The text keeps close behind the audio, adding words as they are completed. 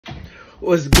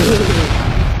What's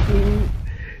good?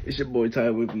 It's your boy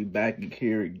Ty. We'll be back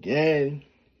here again.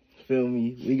 Feel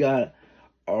me? We got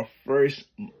our first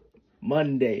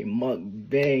Monday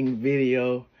mukbang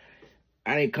video.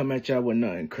 I didn't come at y'all with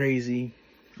nothing crazy.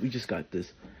 We just got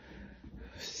this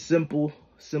simple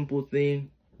thing.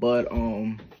 But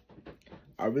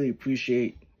I really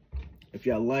appreciate if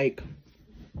y'all like,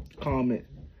 comment,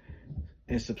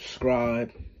 and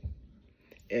subscribe.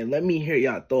 And let me hear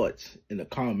y'all thoughts in the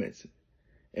comments.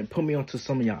 And put me onto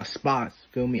some of y'all spots.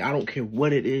 Feel me? I don't care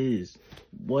what it is.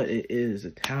 What it is.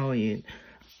 Italian.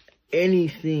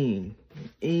 Anything.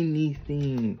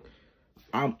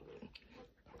 I'm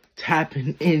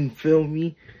tapping in. Feel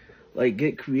me? Like,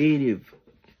 get creative.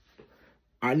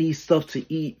 I need stuff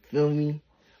to eat. Feel me?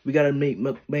 We gotta make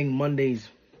Mukbang Mondays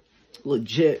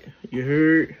legit. You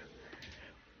heard?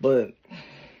 But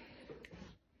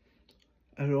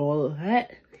after all of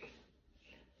that,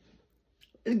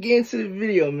 let's get into the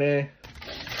video, man.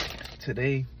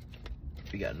 Today,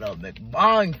 we got another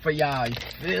Mukbang for y'all. You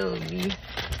feel me?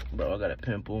 Bro, I got a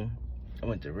pimple. I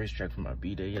went to racetrack for my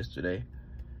B-day yesterday.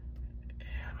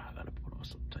 And I gotta put on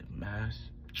some type of mask.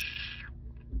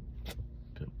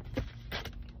 Pimple.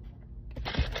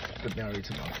 Put down right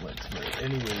to my flex. But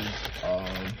anyways,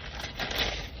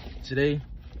 today,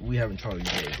 we having Charlie's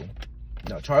bagel.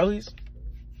 Now, Charlie's,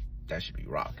 that should be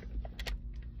rocking.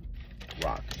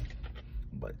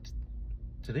 But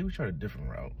today we tried a different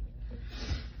route.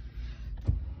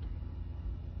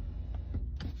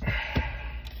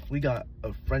 We got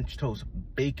a French toast,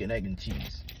 bacon, egg, and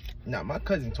cheese. Now, my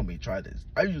cousin told me to try this.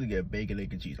 I usually get bacon,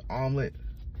 egg, and cheese omelet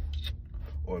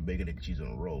or a bacon, egg, and cheese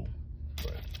on a roll.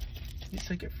 But you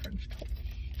take it French toast.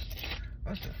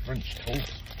 That's the French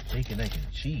toast, bacon, egg,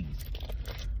 and cheese.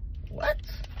 What?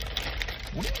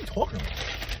 What are you talking about?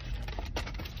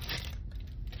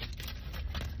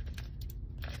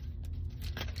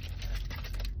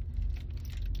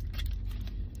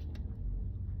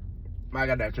 I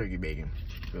got that turkey bacon.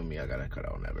 Feel me? I gotta cut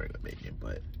out that regular bacon,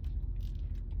 but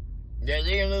that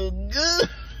chicken look good.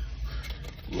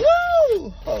 Woo!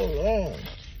 Hold on.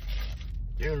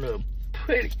 They're a little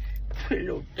pretty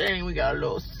little thing. We got a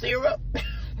little syrup.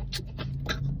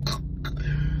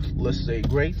 Let's say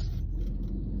grace.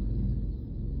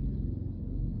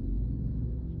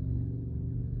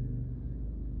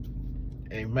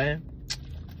 Amen.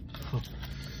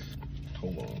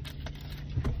 Hold on.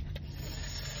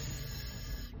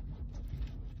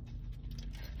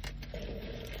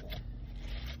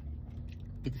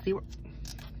 Get the syrup.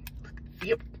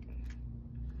 Syrup.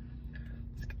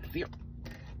 Let's get the syrup.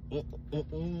 Hold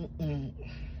on.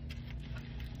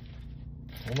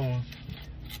 Come here.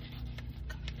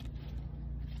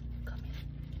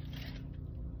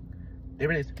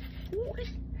 There it is.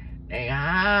 Dang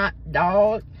hot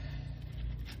dog.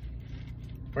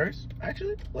 First,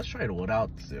 actually, let's try it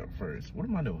without the syrup first. What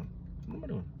am I doing?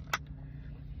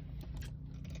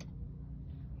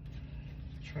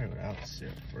 Try it without the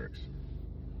syrup first.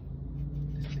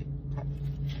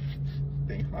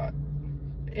 Thing hot.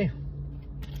 Damn.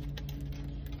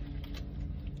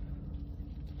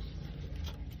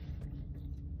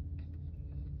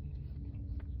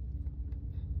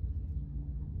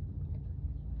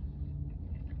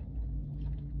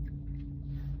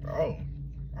 Oh,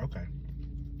 okay.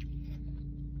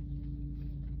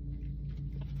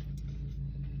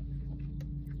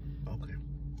 Okay.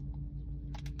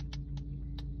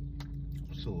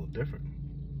 It's a little different.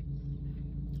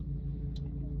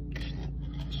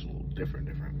 Different.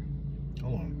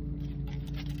 Hold on.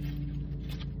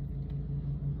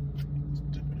 Let's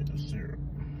dip it in the syrup.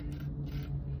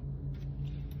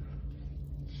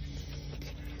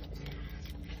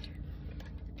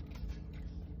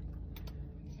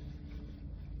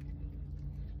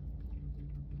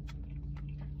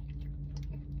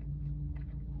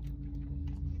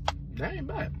 That ain't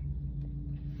bad.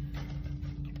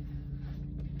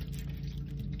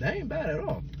 That ain't bad at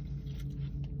all.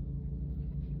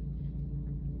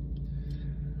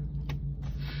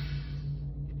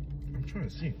 I'm trying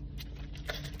to see.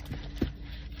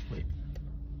 Wait.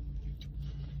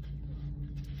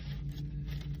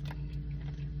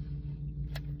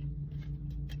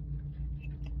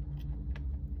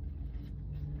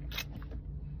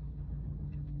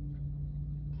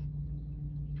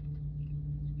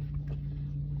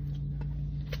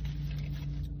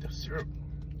 The syrup,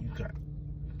 you got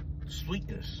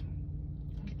sweetness.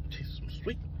 You can taste some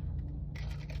sweet.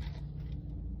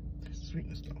 There's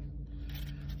sweetness though.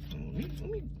 Let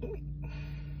me.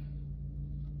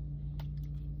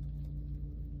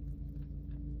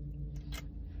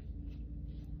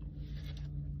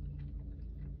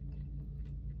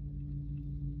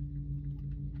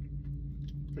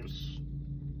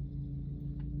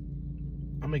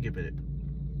 I'm gonna give it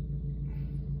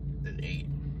an 8.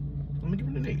 I'm gonna give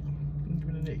it an 8. I'm gonna give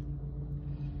it an 8.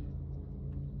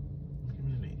 I'm gonna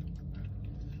give it an 8.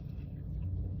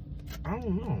 I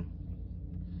don't know.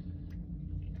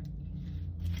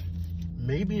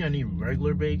 Maybe I need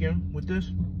regular bacon with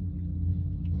this.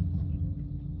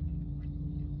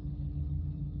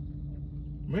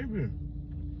 Maybe.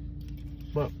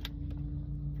 But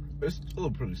it's still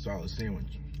a pretty solid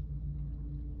sandwich.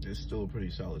 It's still a pretty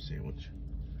solid sandwich.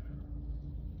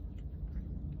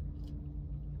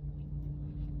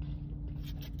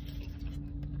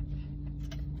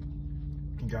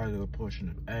 You got a portion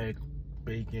of egg,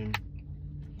 bacon,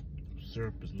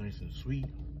 syrup is nice and sweet.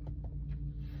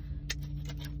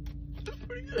 It's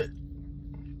pretty good.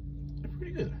 It's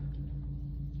pretty good.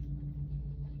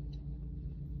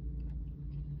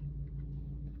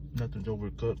 Nothing's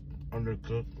overcooked,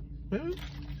 undercooked. Man,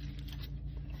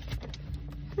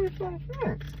 pretty solid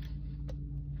sandwich.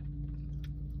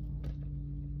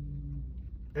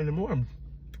 And the more I'm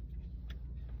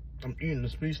eating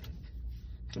this piece,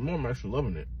 the more I'm actually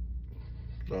loving it.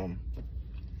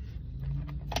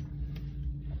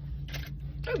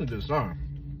 That's a good sign.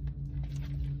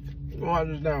 Go out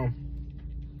this down.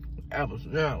 Apples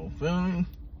now, feel me?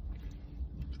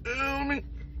 Feel me?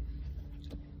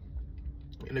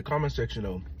 In the comment section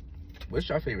though, what's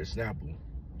your favorite Snapple?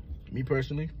 Me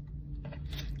personally,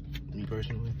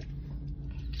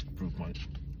 fruit punch.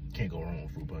 Can't go wrong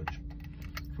with fruit punch.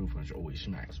 Fruit punch always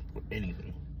smacks with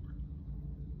anything.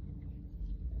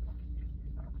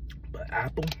 But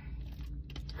apple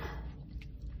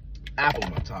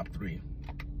my top 3.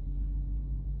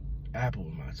 Apple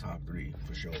in my top 3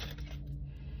 for sure.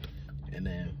 And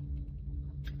then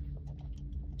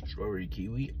strawberry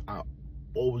kiwi, I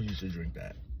always used to drink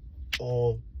that.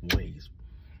 Always.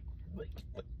 Like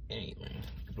anyway,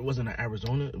 if it wasn't in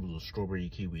Arizona, it was a strawberry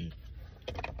kiwi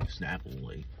Snapple.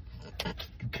 Like,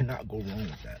 you cannot go wrong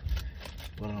with that.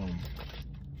 But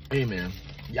hey man,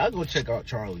 y'all go check out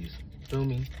Charlie's. Feel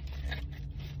me?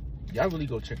 Y'all really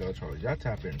go check out Charlie's. Y'all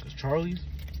tap in, cause Charlie's,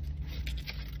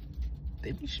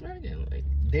 they be smacking. Like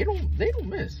they don't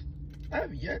miss. I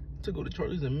have yet to go to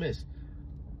Charlie's and miss.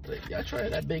 Like y'all try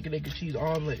that bacon, egg, and cheese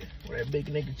omelet or that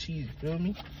bacon, egg, and cheese. Feel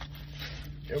me?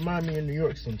 It reminds me of New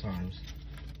York sometimes.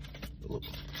 Look,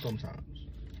 sometimes.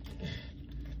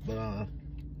 But I'm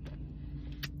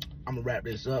gonna wrap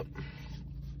this up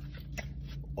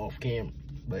off cam.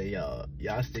 But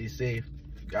y'all stay safe.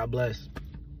 God bless.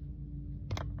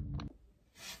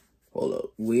 Hold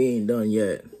up, we ain't done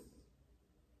yet.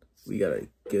 We gotta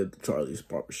give Charlie's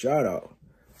proper shout out.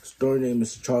 Store name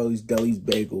is Charlie's Deli's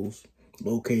Bagels,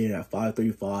 located at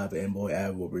 535 Amboy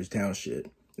Ave, Woodbridge Township.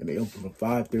 And they open from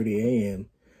 5:30 a.m.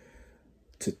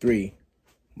 to 3,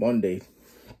 Monday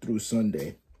through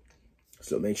Sunday.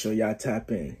 So make sure y'all tap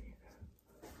in.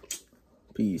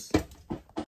 Peace.